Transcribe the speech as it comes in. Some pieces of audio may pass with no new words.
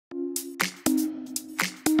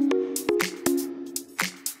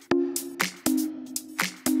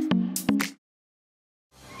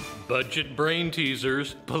budget brain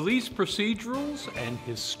teasers, police procedurals, and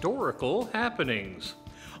historical happenings.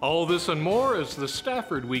 All this and more as the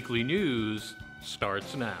Stafford Weekly News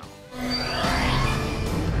starts now.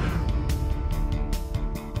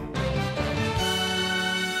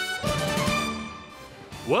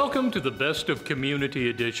 Welcome to the Best of Community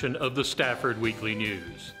edition of the Stafford Weekly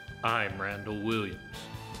News. I'm Randall Williams.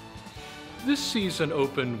 This season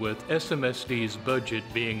opened with SMSD's budget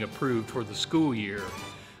being approved for the school year,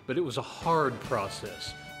 but it was a hard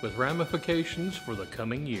process with ramifications for the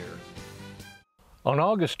coming year. On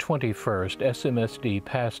August 21st, SMSD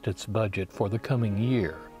passed its budget for the coming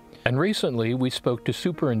year. And recently we spoke to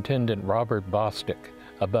Superintendent Robert Bostic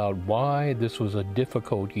about why this was a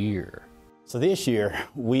difficult year. So this year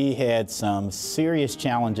we had some serious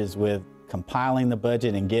challenges with compiling the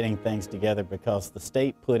budget and getting things together because the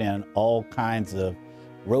state put in all kinds of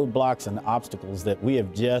roadblocks and obstacles that we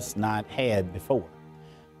have just not had before.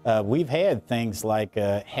 We've had things like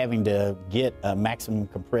having to get a maximum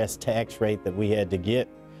compressed tax rate that we had to get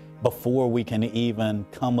before we can even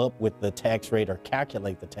come up with the tax rate or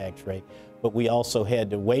calculate the tax rate, but we also had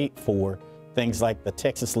to wait for things like the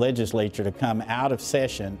Texas legislature to come out of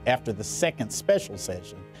session after the second special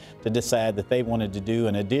session to decide that they wanted to do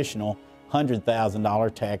an additional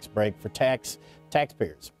 $100,000 tax break for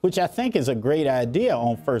taxpayers, which I think is a great idea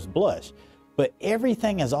on first blush. But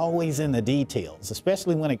everything is always in the details,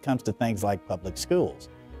 especially when it comes to things like public schools.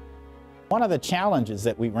 One of the challenges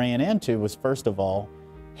that we ran into was, first of all,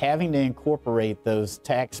 having to incorporate those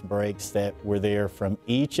tax breaks that were there from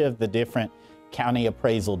each of the different county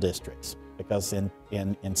appraisal districts. Because in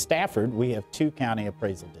Stafford, we have two county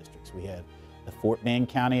appraisal districts. We have the Fort Bend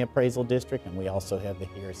County Appraisal District, and we also have the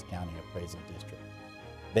Harris County Appraisal District.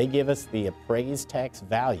 They give us the appraised tax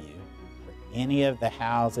value for any of the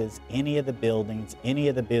houses, any of the buildings, any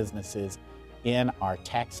of the businesses in our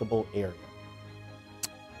taxable area.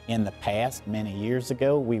 In the past, many years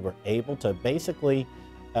ago, we were able to basically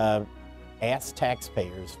ask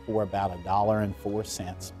taxpayers for about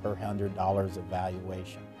 $1.04 per $100 of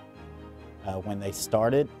valuation. When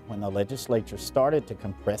the legislature started to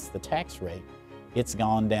compress the tax rate, it's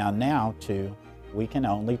gone down now to we can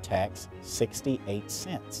only tax 68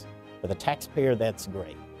 cents. For the taxpayer, that's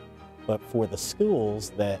great. But for the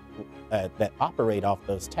schools that operate off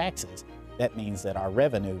those taxes, that means that our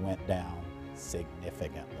revenue went down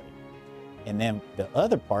significantly. And then the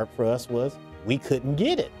other part for us was we couldn't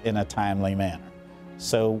get it in a timely manner.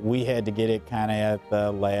 So we had to get it kind of at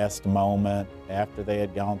the last moment after they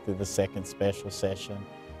had gone through the second special session.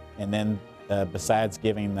 And then besides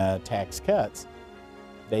giving the tax cuts,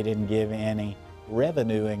 they didn't give any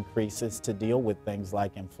revenue increases to deal with things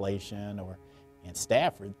like inflation or, in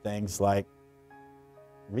Stafford, things like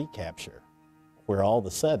recapture, where all of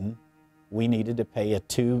a sudden we needed to pay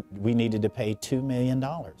 $2 million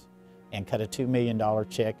and cut a $2 million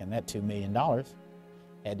check, and that $2 million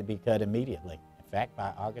had to be cut immediately. In fact,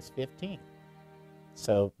 by August 15th.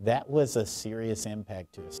 So that was a serious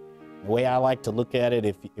impact to us. The way I like to look at it,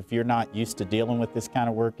 if you're not used to dealing with this kind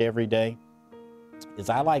of work every day, is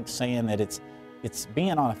I like saying that it's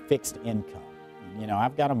being on a fixed income. You know,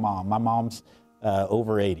 I've got a mom. My mom's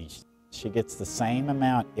over 80. She gets the same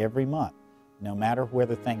amount every month. No matter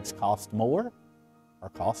whether things cost more or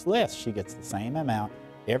cost less, she gets the same amount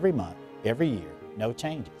every month, every year, no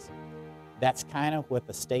changes. That's kind of what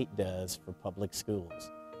the state does for public schools.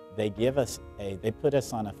 They put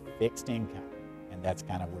us on a fixed income, and that's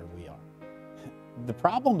kind of where we are. The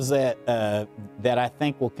problems that I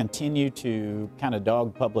think will continue to kind of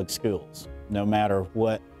dog public schools, no matter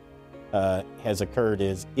what has occurred,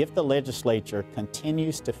 is if the legislature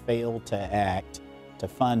continues to fail to act to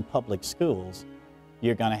fund public schools,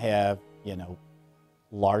 you're going to have,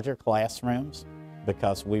 larger classrooms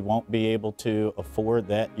because we won't be able to afford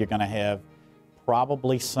that. You're going to have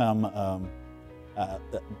probably some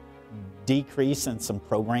decrease in some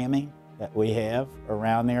programming that we have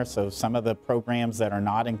around there. So some of the programs that are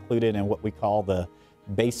not included in what we call the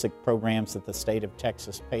basic programs that the state of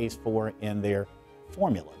Texas pays for in their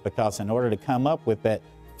formula. Because in order to come up with that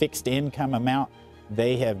fixed income amount,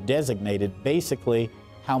 they have designated basically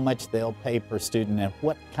how much they'll pay per student and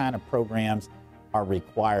what kind of programs are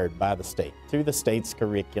required by the state through the state's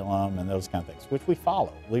curriculum and those kind of things, which we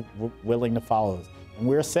follow. We're willing to follow those, and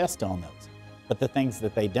we're assessed on those. But the things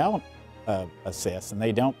that they don't assess and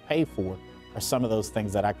they don't pay for are some of those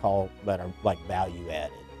things that I call that are like value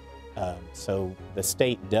added. So the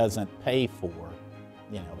state doesn't pay for,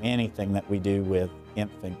 anything that we do with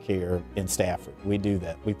infant care in Stafford. We do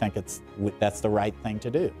that. We think that's the right thing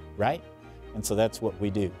to do, right? And so that's what we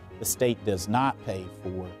do. The state does not pay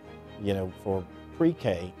for, for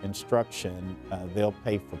pre-K instruction, they'll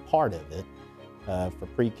pay for part of it for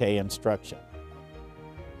pre-K instruction.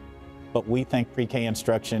 But we think pre-K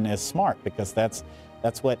instruction is smart because that's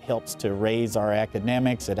what helps to raise our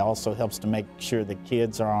academics. It also helps to make sure the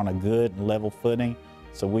kids are on a good and level footing.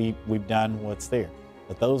 So we've done what's there.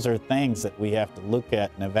 But those are things that we have to look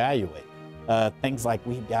at and evaluate. Things like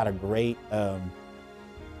we've got a great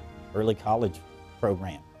early college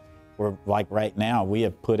program. Where, like right now, we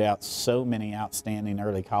have put out so many outstanding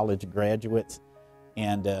early college graduates,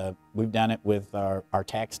 and we've done it with our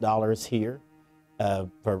tax dollars here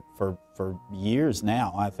for years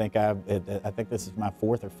now. I think this is my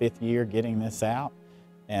 4th or 5th year getting this out,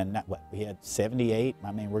 and we had 78.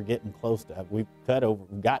 I mean, we're getting close to. We've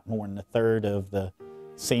got more than a third of the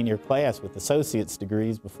senior class with associate's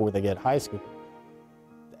degrees before they get high school.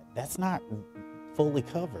 That's not fully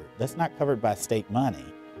covered. That's not covered by state money.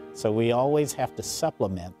 So we always have to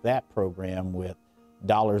supplement that program with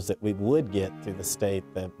dollars that we would get through the state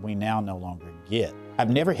that we now no longer get. I've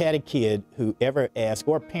never had a kid who ever asked,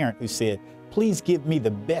 or a parent who said, please give me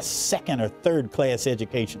the best 2nd or 3rd class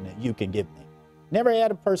education that you can give me. Never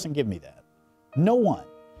had a person give me that. No one.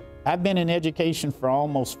 I've been in education for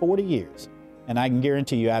almost 40 years, and I can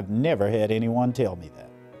guarantee you I've never had anyone tell me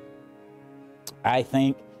that. I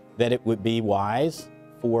think that it would be wise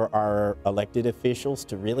for our elected officials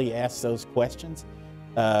to really ask those questions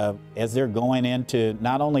as they're going into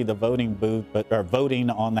not only the voting booth, but voting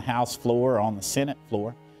on the House floor or on the Senate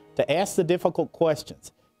floor, to ask the difficult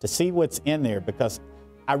questions, to see what's in there, because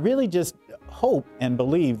I really just hope and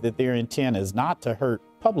believe that their intent is not to hurt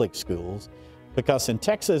public schools, because in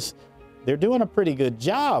Texas, they're doing a pretty good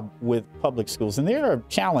job with public schools, and there are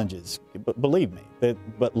challenges, but believe me,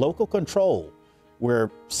 but local control,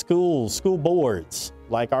 where school boards,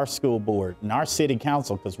 like our school board and our city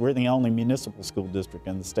council, because we're the only municipal school district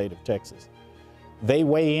in the state of Texas, they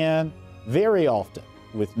weigh in very often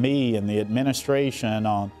with me and the administration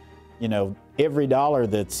on, every dollar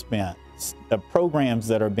that's spent, the programs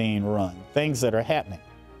that are being run, things that are happening.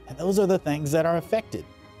 And those are the things that are affected.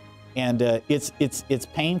 And it's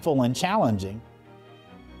painful and challenging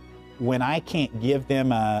when I can't give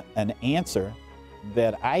them an answer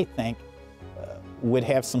that I think would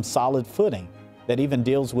have some solid footing, that even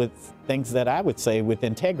deals with things that I would say with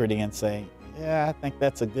integrity and say, yeah, I think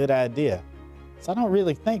that's a good idea. So I don't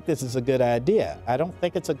really think this is a good idea. I don't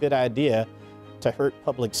think it's a good idea to hurt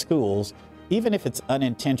public schools, even if it's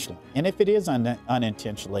unintentionally. And if it is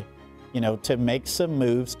unintentionally, to make some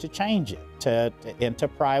moves to change it, and to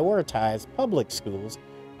prioritize public schools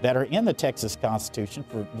that are in the Texas Constitution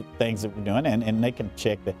for things that we're doing, and they can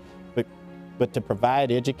check that. But to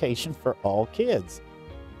provide education for all kids,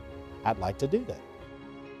 I'd like to do that.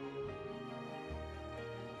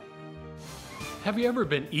 Have you ever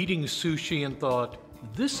been eating sushi and thought,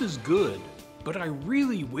 this is good, but I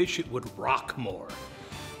really wish it would rock more?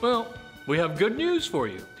 Well, we have good news for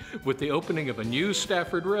you with the opening of a new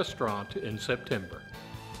Stafford restaurant in September.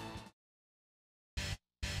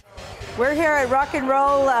 We're here at Rock and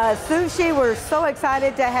Roll Sushi. We're so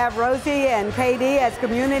excited to have Rosie and KD as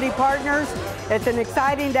community partners. It's an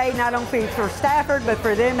exciting day not only for Stafford, but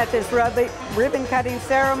for them at this ribbon cutting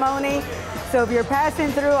ceremony. So if you're passing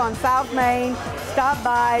through on South Main, stop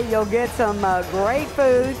by. You'll get some great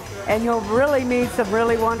food, and you'll really meet some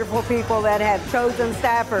really wonderful people that have chosen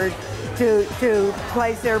Stafford to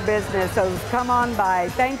place their business. So come on by.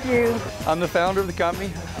 Thank you. I'm the founder of the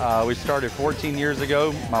company. We started 14 years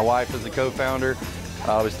ago. My wife is a co-founder.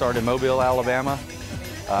 We started in Mobile, Alabama.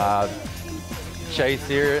 Chase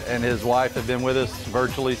here and his wife have been with us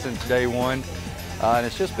virtually since day one. And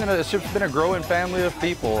it's just been a growing family of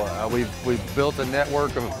people. We've built a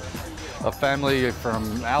network of family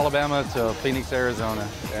from Alabama to Phoenix, Arizona.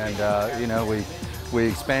 And we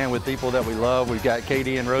expand with people that we love. We've got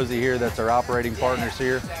Katie and Rosie here, that's our operating partners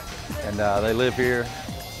here. And they live here.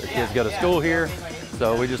 Their kids go to school here.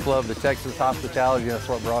 So we just love the Texas hospitality. That's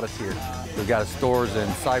what brought us here. We've got stores in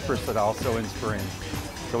Cypress and also in Spring.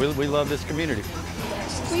 So we love this community.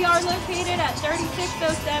 We are located at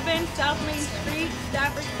 3607 South Main Street,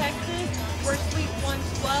 Stafford, Texas. We're Suite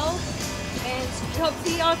 112, and hope to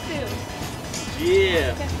see y'all soon.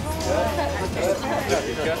 Yeah.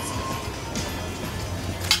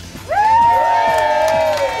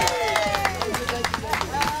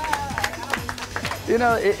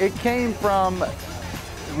 It came from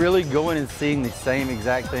really going and seeing the same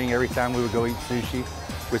exact thing every time we would go eat sushi.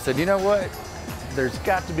 We said, you know what? There's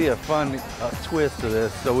got to be a fun twist to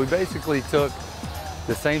this. So we basically took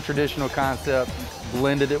the same traditional concept,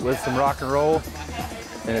 blended it with some rock and roll,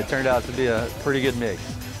 and it turned out to be a pretty good mix.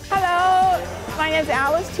 Hello, My name is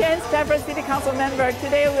Alice Chen, Stafford City Council member.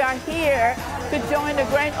 Today we are here to join the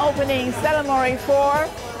grand opening ceremony for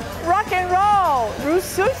Rock and Roll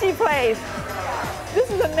Ruth's Sushi Place. This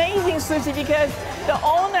is amazing sushi because the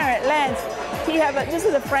owner, Lance, this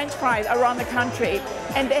is a French fries around the country,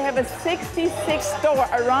 and they have a 66 store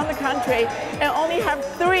around the country and only have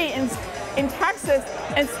 3 in Texas,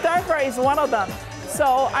 and Stafford is one of them.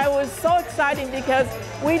 So I was so excited because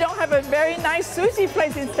we don't have a very nice sushi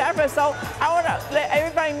place in Stafford, so I want to let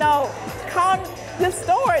everybody know, come the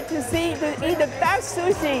store to eat the best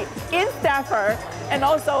sushi in Stafford. And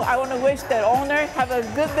also I want to wish the owner have a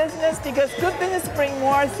good business, because good business brings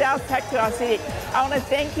more sales tax to our city. I want to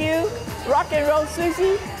thank you, Rock and Roll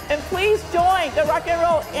Sushi, and please join the Rock and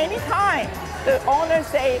Roll anytime. The owners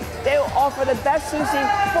say they will offer the best sushi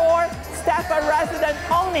for Stafford residents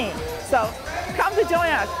only. So come to join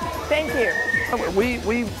us. Thank you.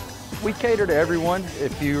 We cater to everyone.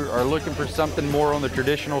 If you are looking for something more on the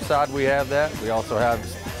traditional side, we have that. We also have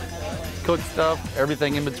cooked stuff,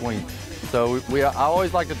 everything in between. So I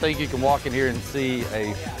always like to think you can walk in here and see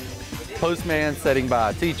a postman sitting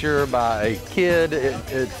by a teacher, by a kid.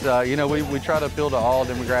 You know, we try to appeal to all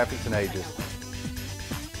demographics and ages.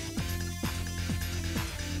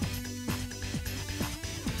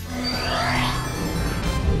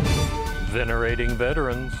 Venerating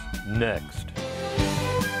veterans, next.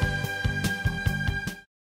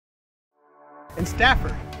 In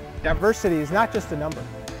Stafford, diversity is not just a number,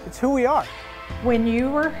 it's who we are. When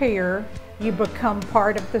you are here, you become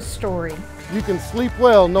part of the story. You can sleep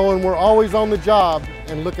well knowing we're always on the job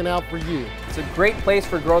and looking out for you. It's a great place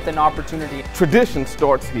for growth and opportunity. Tradition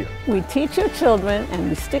starts here. We teach your children and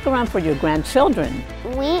we stick around for your grandchildren.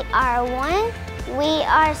 We are one, we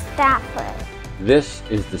are Stafford. This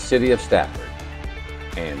is the city of Stafford,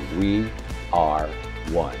 and we are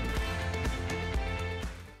one.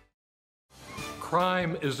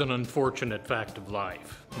 Crime is an unfortunate fact of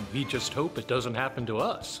life. We just hope it doesn't happen to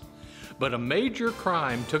us. But a major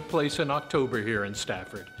crime took place in October here in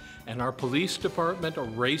Stafford, and our police department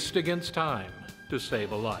raced against time to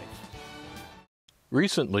save a life.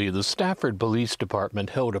 Recently, the Stafford Police Department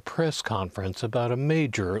held a press conference about a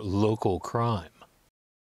major local crime.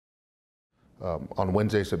 On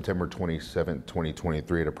Wednesday, September 27,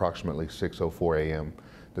 2023, at approximately 6:04 a.m.,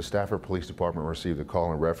 the Stafford Police Department received a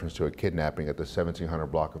call in reference to a kidnapping at the 1700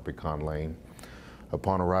 block of Pecan Lane.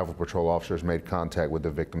 Upon arrival, patrol officers made contact with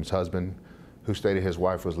the victim's husband, who stated his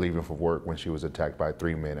wife was leaving for work when she was attacked by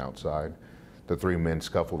 3 men outside. The 3 men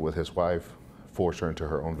scuffled with his wife, forced her into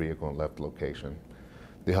her own vehicle, and left the location.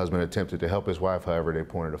 The husband attempted to help his wife, however, they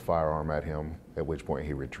pointed a firearm at him, at which point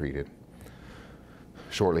he retreated.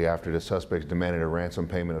 Shortly after, the suspects demanded a ransom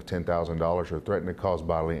payment of $10,000 or threatened to cause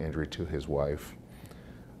bodily injury to his wife.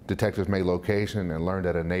 Detectives made location and learned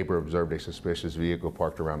that a neighbor observed a suspicious vehicle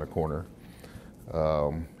parked around the corner.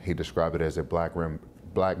 He described it as a black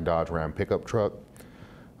Dodge Ram pickup truck.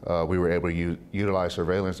 We were able to utilize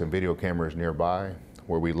surveillance and video cameras nearby,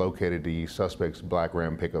 where we located the suspect's black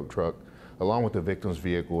Ram pickup truck, along with the victim's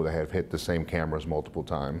vehicle that had hit the same cameras multiple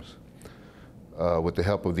times. With the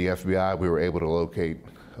help of the FBI, we were able to locate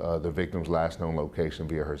the victim's last known location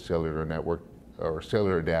via her cellular network, or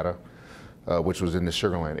cellular data, which was in the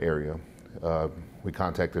Sugar Land area. We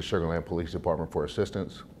contacted the Sugar Land Police Department for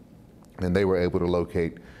assistance, and they were able to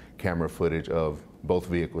locate camera footage of both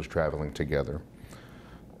vehicles traveling together.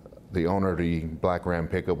 The owner of the black Ram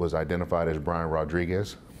pickup was identified as Brian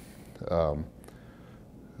Rodriguez.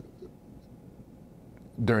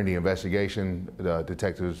 During the investigation,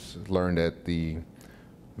 detectives learned that the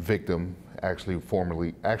victim actually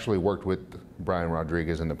worked with Brian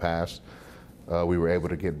Rodriguez in the past. We were able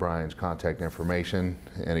to get Brian's contact information,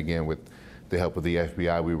 and again, with the help of the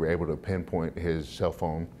FBI, we were able to pinpoint his cell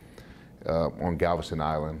phone on Galveston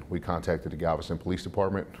Island. We contacted the Galveston Police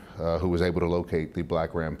Department, who was able to locate the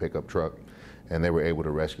black Ram pickup truck, and they were able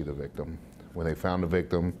to rescue the victim. When they found the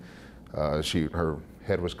victim, her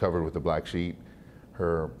head was covered with a black sheet.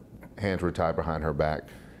 Her hands were tied behind her back,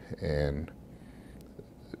 and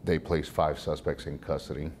they placed 5 suspects in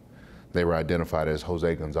custody. They were identified as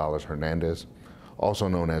Jose Gonzalez Hernandez, also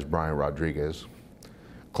known as Brian Rodriguez,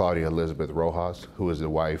 Claudia Elizabeth Rojas, who is the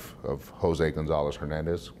wife of Jose Gonzalez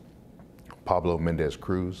Hernandez, Pablo Mendez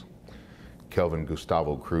Cruz, Kelvin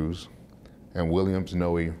Gustavo Cruz, and Williams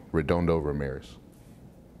Noe Redondo Ramirez.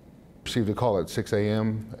 Received a call at 6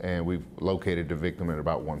 a.m. and we've located the victim at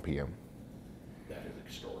about 1 p.m. That is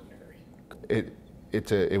extraordinary.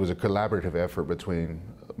 It was a collaborative effort between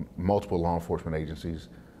multiple law enforcement agencies.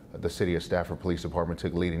 The City of Stafford Police Department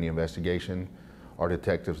took lead in the investigation. Our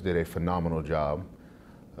detectives did a phenomenal job.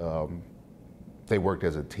 They worked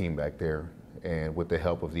as a team back there, and with the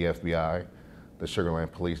help of the FBI, the Sugar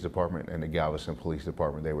Land Police Department, and the Galveston Police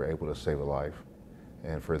Department, they were able to save a life.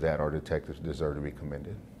 And for that, our detectives deserve to be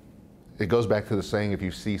commended. It goes back to the saying, if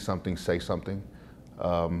you see something, say something.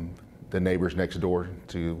 The neighbors next door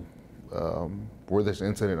to where this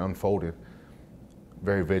incident unfolded,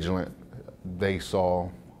 very vigilant. They saw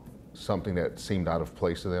something that seemed out of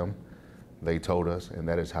place to them. They told us, and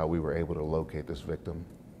that is how we were able to locate this victim.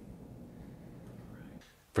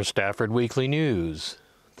 For Stafford Weekly News,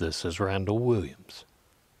 this is Randall Williams.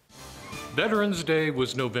 Veterans Day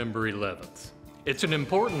was November 11th. It's an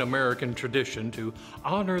important American tradition to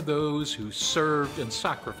honor those who served and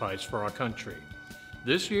sacrificed for our country.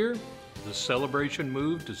 This year, the celebration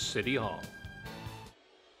moved to City Hall.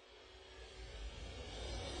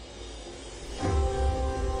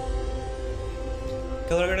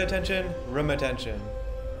 Color guard attention, room attention.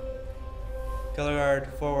 Color guard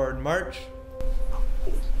forward march.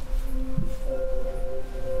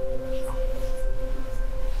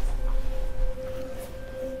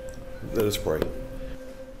 Let us pray.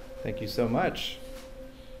 Thank you so much.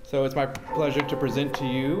 So it's my pleasure to present to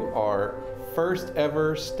you our first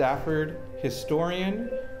ever Stafford historian,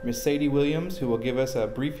 Miss Sadie Williams, who will give us a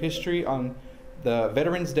brief history on the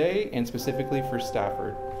Veterans Day and specifically for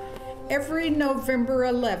Stafford. Every November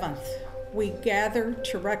 11th, we gather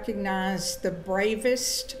to recognize the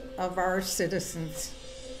bravest of our citizens,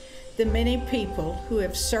 the many people who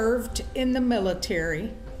have served in the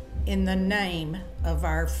military in the name of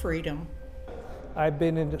our freedom. I've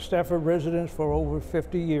been in the Stafford residence for over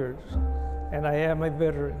 50 years, and I am a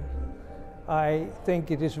veteran. I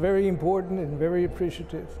think it is very important and very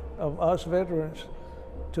appreciative of us veterans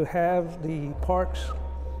to have the Parks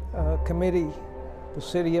Committee, the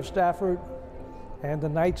City of Stafford, and the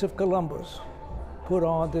Knights of Columbus put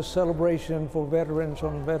on this celebration for veterans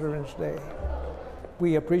on Veterans Day.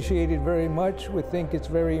 We appreciate it very much. We think it's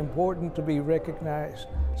very important to be recognized.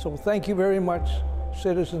 So thank you very much,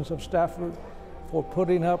 citizens of Stafford, for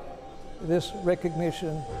putting up this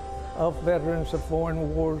recognition of veterans of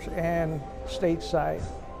foreign wars and stateside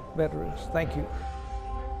veterans. Thank you.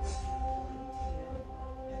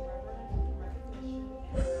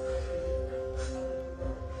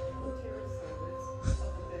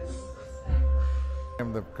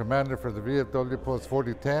 I'm the commander for the VFW Post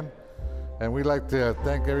 4010, and we'd like to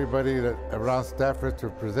thank everybody around Stafford who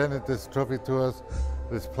presented this trophy to us,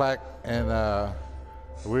 this plaque, and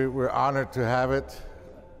we're honored to have it.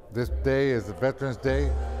 This day is the Veterans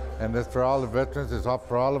Day, and that's for all the veterans, it's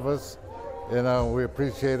for all of us. And we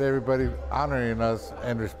appreciate everybody honoring us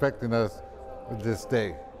and respecting us with this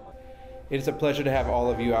day. It is a pleasure to have all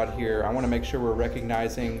of you out here. I want to make sure we're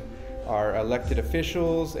recognizing our elected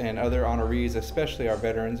officials and other honorees, especially our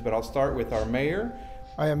veterans, but I'll start with our mayor.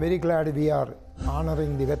 I am very glad we are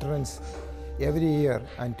honoring the veterans every year,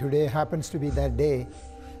 and today happens to be that day.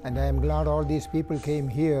 And I am glad all these people came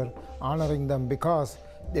here honoring them because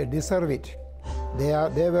they deserve it. They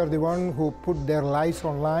were the ones who put their lives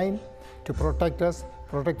on line to protect us,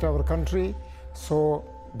 protect our country. So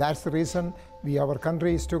that's the reason our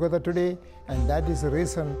country is together today, and that is the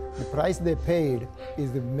reason the price they paid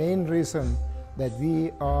is the main reason that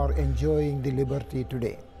we are enjoying the liberty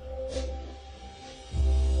today.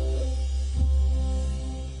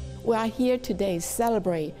 We are here today to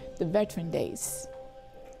celebrate the Veteran Days.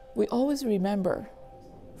 We always remember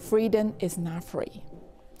freedom is not free.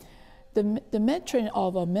 The veterans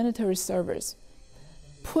of our military service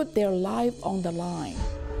put their life on the line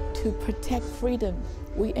to protect freedom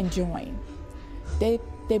we enjoy. They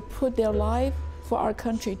put their life for our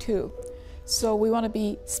country too. So we want to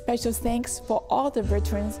be special thanks for all the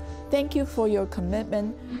veterans. Thank you for your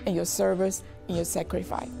commitment and your service and your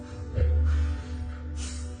sacrifice.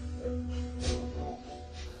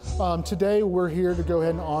 Today we're here to go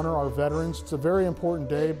ahead and honor our veterans. It's a very important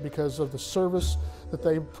day because of the service that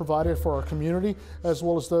they provided for our community, as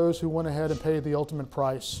well as those who went ahead and paid the ultimate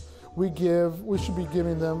price. We should be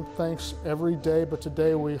giving them thanks every day, but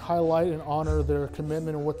today we highlight and honor their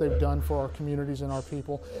commitment and what they've done for our communities and our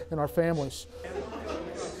people and our families.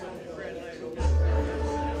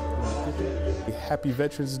 Happy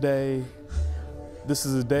Veterans Day. This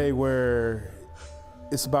is a day where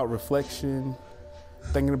it's about reflection,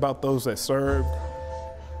 thinking about those that served.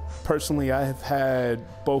 Personally, I have had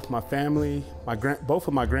both my family, both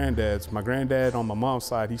of my granddads. My granddad on my mom's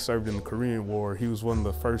side, he served in the Korean War. He was one of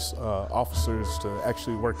the first officers to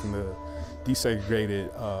actually work in the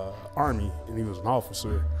desegregated Army, and he was an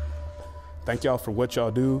officer. Thank y'all for what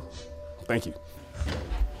y'all do. Thank you.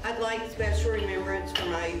 I'd like special remembrance for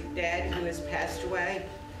my dad who has passed away.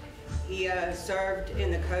 He served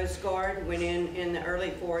in the Coast Guard, went in the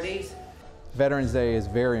early 40s. Veterans Day is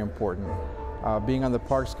very important. Being on the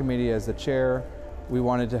Parks Committee as the chair, we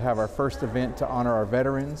wanted to have our first event to honor our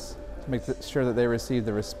veterans, to make sure that they receive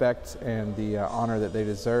the respect and the honor that they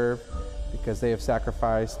deserve, because they have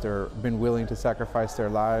sacrificed or been willing to sacrifice their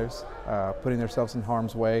lives, putting themselves in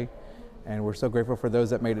harm's way. And we're so grateful for those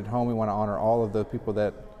that made it home. We want to honor all of the people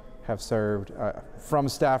that have served from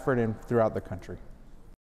Stafford and throughout the country.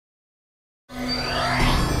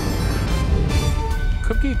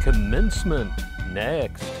 Cookie commencement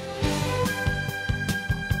next.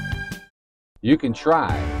 You can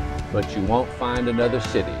try, but you won't find another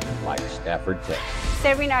city like Stafford, Texas.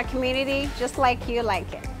 Serving our community just like you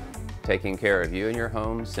like it. Taking care of you and your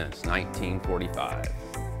home since 1945.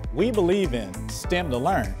 We believe in STEM to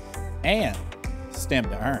learn and STEM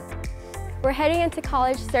to earn. We're heading into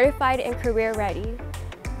college certified and career ready.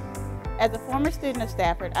 As a former student of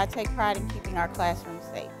Stafford, I take pride in keeping our classrooms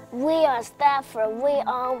safe. We are Stafford, we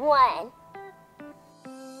are one.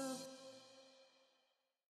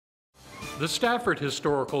 The Stafford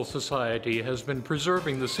Historical Society has been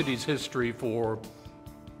preserving the city's history for,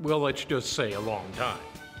 well, let's just say a long time.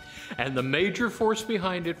 And the major force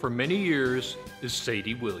behind it for many years is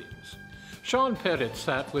Sadie Williams. Sean Pettit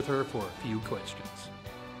sat with her for a few questions.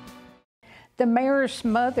 The mayor's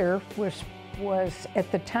mother was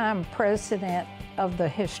at the time president of the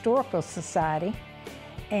Historical Society,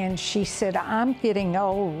 and she said, I'm getting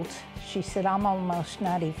old. She said, I'm almost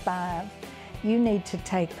 95. You need to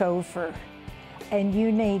take over, and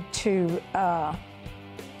you need to,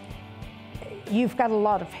 you've got a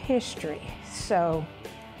lot of history. So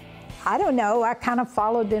I don't know, I kind of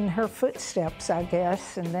followed in her footsteps, I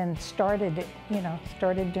guess, and then started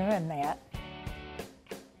doing that.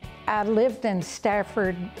 I lived in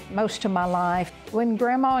Stafford most of my life. When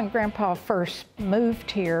Grandma and Grandpa first moved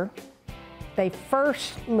here, they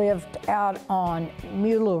first lived out on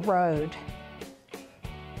Mueller Road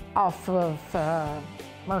off of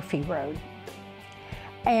Murphy Road.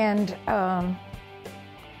 And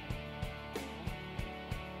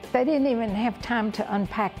they didn't even have time to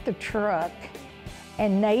unpack the truck,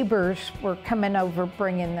 and neighbors were coming over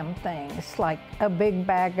bringing them things like a big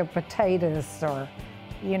bag of potatoes, or,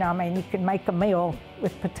 you know, I mean, you could make a meal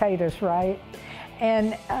with potatoes, right?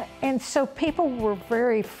 And so people were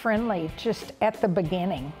very friendly just at the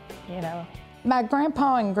beginning, you know. My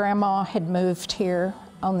grandpa and grandma had moved here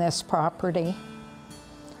on this property.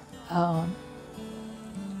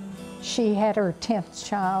 She had her 10th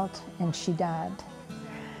child and she died.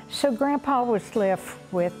 So Grandpa was left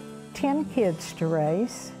with 10 kids to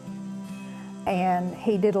raise, and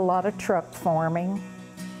he did a lot of truck farming.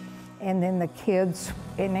 And then the kids,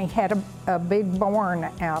 and he had a big barn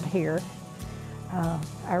out here.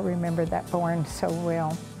 I remember that barn so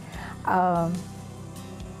well.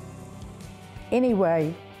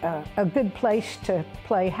 Anyway, a good place to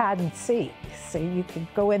play hide and seek. So you could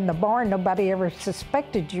go in the barn, nobody ever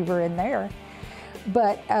suspected you were in there.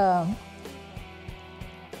 But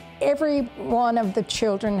every one of the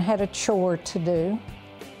children had a chore to do.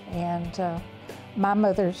 And my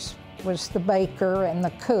mother's was the baker and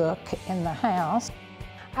the cook in the house.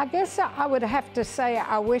 I guess I would have to say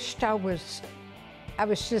I wished I was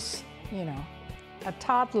just, you know, a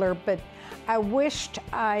toddler, but I wished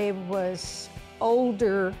I was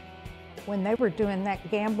older when they were doing that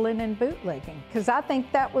gambling and bootlegging, because I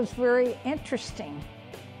think that was very interesting.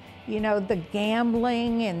 You know, the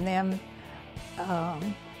gambling and them,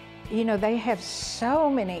 you know, they have so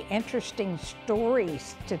many interesting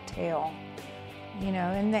stories to tell, you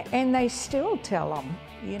know, and they still tell them,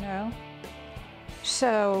 you know.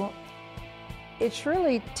 So it's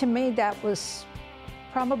really, to me, that was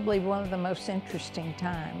probably one of the most interesting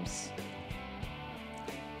times.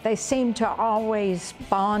 They seem to always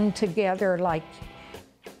bond together. Like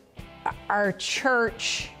our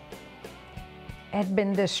church had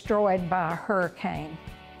been destroyed by a hurricane,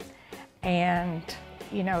 and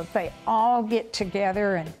you know, they all get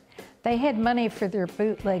together, and they had money for their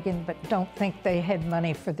bootlegging, but don't think they had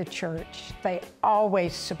money for the church. They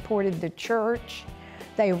always supported the church.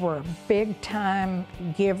 They were big time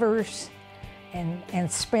givers and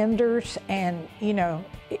spenders, and you know,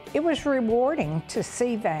 it was rewarding to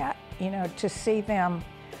see that, you know, to see them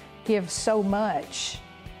give so much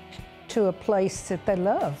to a place that they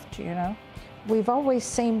loved, you know. We've always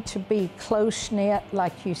seemed to be close-knit,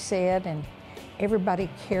 like you said, and everybody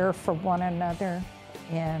care for one another,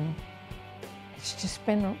 and it's just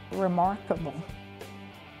been remarkable.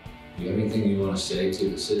 Do you have anything you want to say to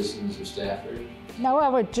the citizens of Stafford? No, I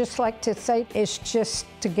would just like to say it's just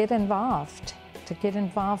to get involved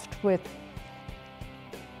with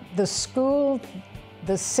the school,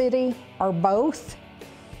 the city, or both,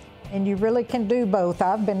 And you really can do both.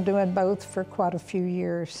 I've been doing both for quite a few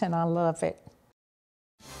years, and I love it.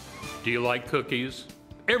 Do you like cookies?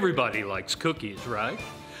 Everybody likes cookies, right?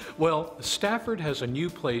 Well, Stafford has a new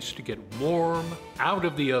place to get warm,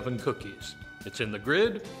 out-of-the-oven cookies. It's in the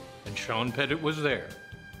Grid, and Sean Pettit was there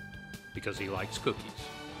because he likes cookies.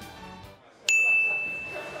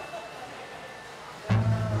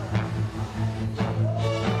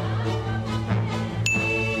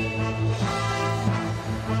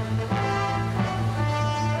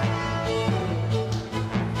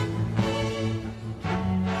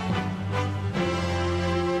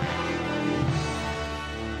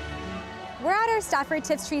 Stafford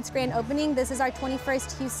Tips Treats grand opening. This is our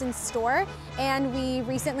 21st Houston store, and we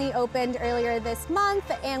recently opened earlier this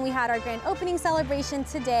month, and we had our grand opening celebration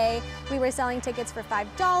today. We were selling tickets for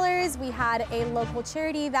 $5. We had a local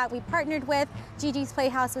charity that we partnered with. Gigi's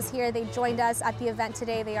Playhouse was here. They joined us at the event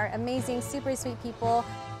today. They are amazing, super sweet people.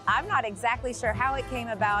 I'm not exactly sure how it came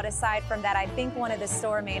about, aside from that I think one of the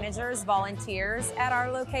store managers volunteers at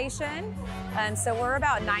our location. So we're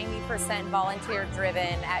about 90% volunteer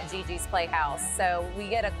driven at Gigi's Playhouse. So we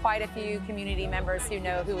get quite a few community members who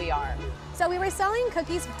know who we are. So we were selling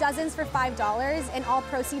cookies, dozens for $5, and all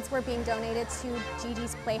proceeds were being donated to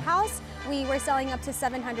Gigi's Playhouse. We were selling up to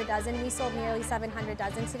 700 dozen. We sold nearly 700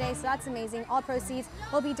 dozen today, so that's amazing. All proceeds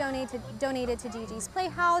will be donated to Gigi's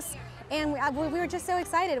Playhouse. And we were just so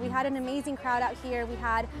excited. We had an amazing crowd out here. We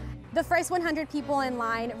had the first 100 people in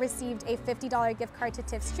line received a $50 gift card to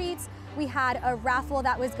Tips Treats. We had a raffle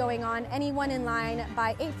that was going on. Anyone in line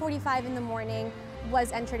by 8:45 in the morning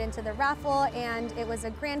was entered into the raffle, and it was a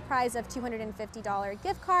grand prize of $250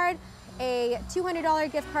 gift card, a $200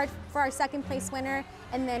 gift card for our second place winner,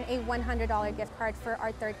 and then a $100 gift card for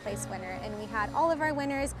our third place winner. And we had all of our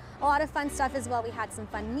winners, a lot of fun stuff as well. We had some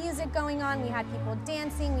fun music going on. We had people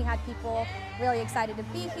dancing. We had people really excited to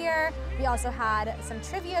be here. We also had some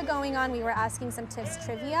trivia going on. We were asking some Tips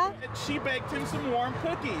trivia. She baked him some warm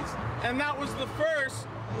cookies, and that was the first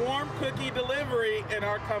warm cookie delivery in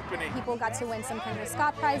our company. People got to win some Kendra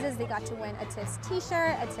Scott prizes. They got to win a Tips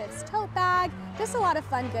t-shirt, a Tips tote bag, just a lot of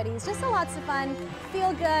fun goodies, just a lots of fun,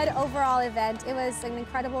 feel good overall event. It was an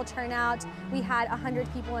incredible turnout. We had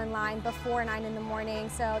 100 people in line before 9 in the morning,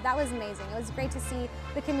 so that was amazing. It was great to see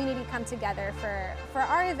the community come together for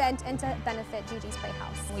our event and to benefit Gigi's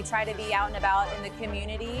Playhouse. We try to be out and about in the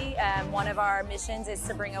community. One of our missions is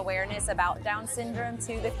to bring awareness about Down syndrome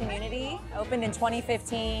to the community. Opened in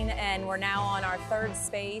 2015. And we're now on our third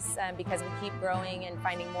space because we keep growing and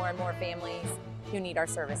finding more and more families who need our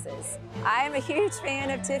services. I am a huge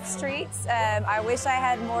fan of Tips Treats. I wish I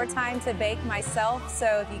had more time to bake myself,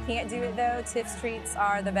 so if you can't do it though, Tips Treats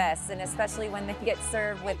are the best, and especially when they get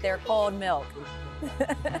served with their cold milk.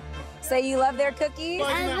 Say you love their cookies?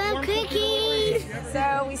 I love cookies!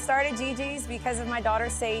 So we started Gigi's because of my daughter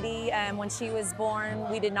Sadie. When she was born,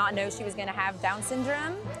 we did not know she was going to have Down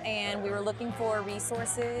syndrome, and we were looking for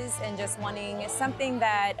resources and just wanting something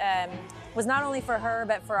that was not only for her,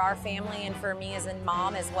 but for our family and for me as a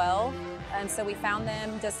mom as well. So we found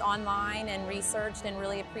them just online and researched and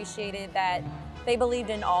really appreciated that they believed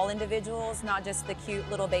in all individuals, not just the cute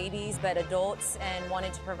little babies, but adults, and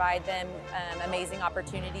wanted to provide them amazing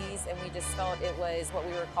opportunities, and we just felt it was what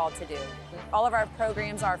we were called to do. All of our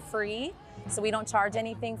programs are free, so we don't charge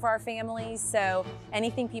anything for our families, so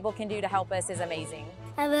anything people can do to help us is amazing.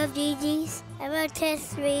 I love Gigi's. I love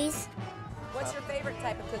Tips Treats. What's your favorite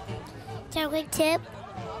type of cookie? Chocolate chip.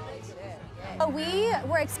 We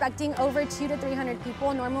were expecting over 200 to 300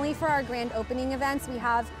 people. Normally for our grand opening events, we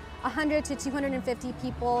have 100 to 250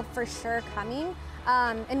 people for sure coming,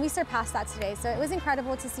 and we surpassed that today. So it was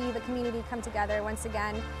incredible to see the community come together once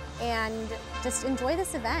again and just enjoy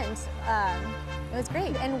this event. It was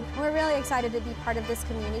great, and we're really excited to be part of this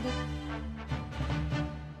community.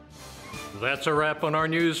 That's a wrap on our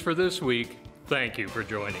news for this week. Thank you for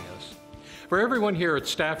joining us. For everyone here at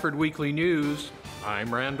Stafford Weekly News,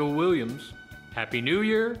 I'm Randall Williams. Happy New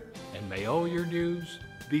Year, and may all your news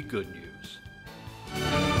be good news.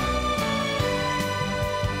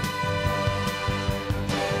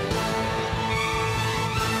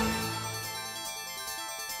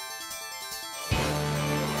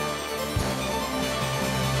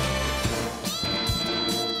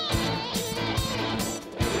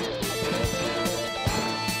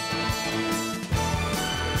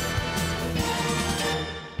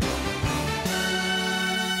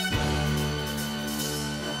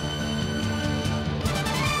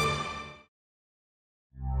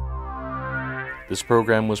 This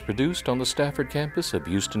program was produced on the Stafford campus of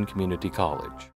Houston Community College.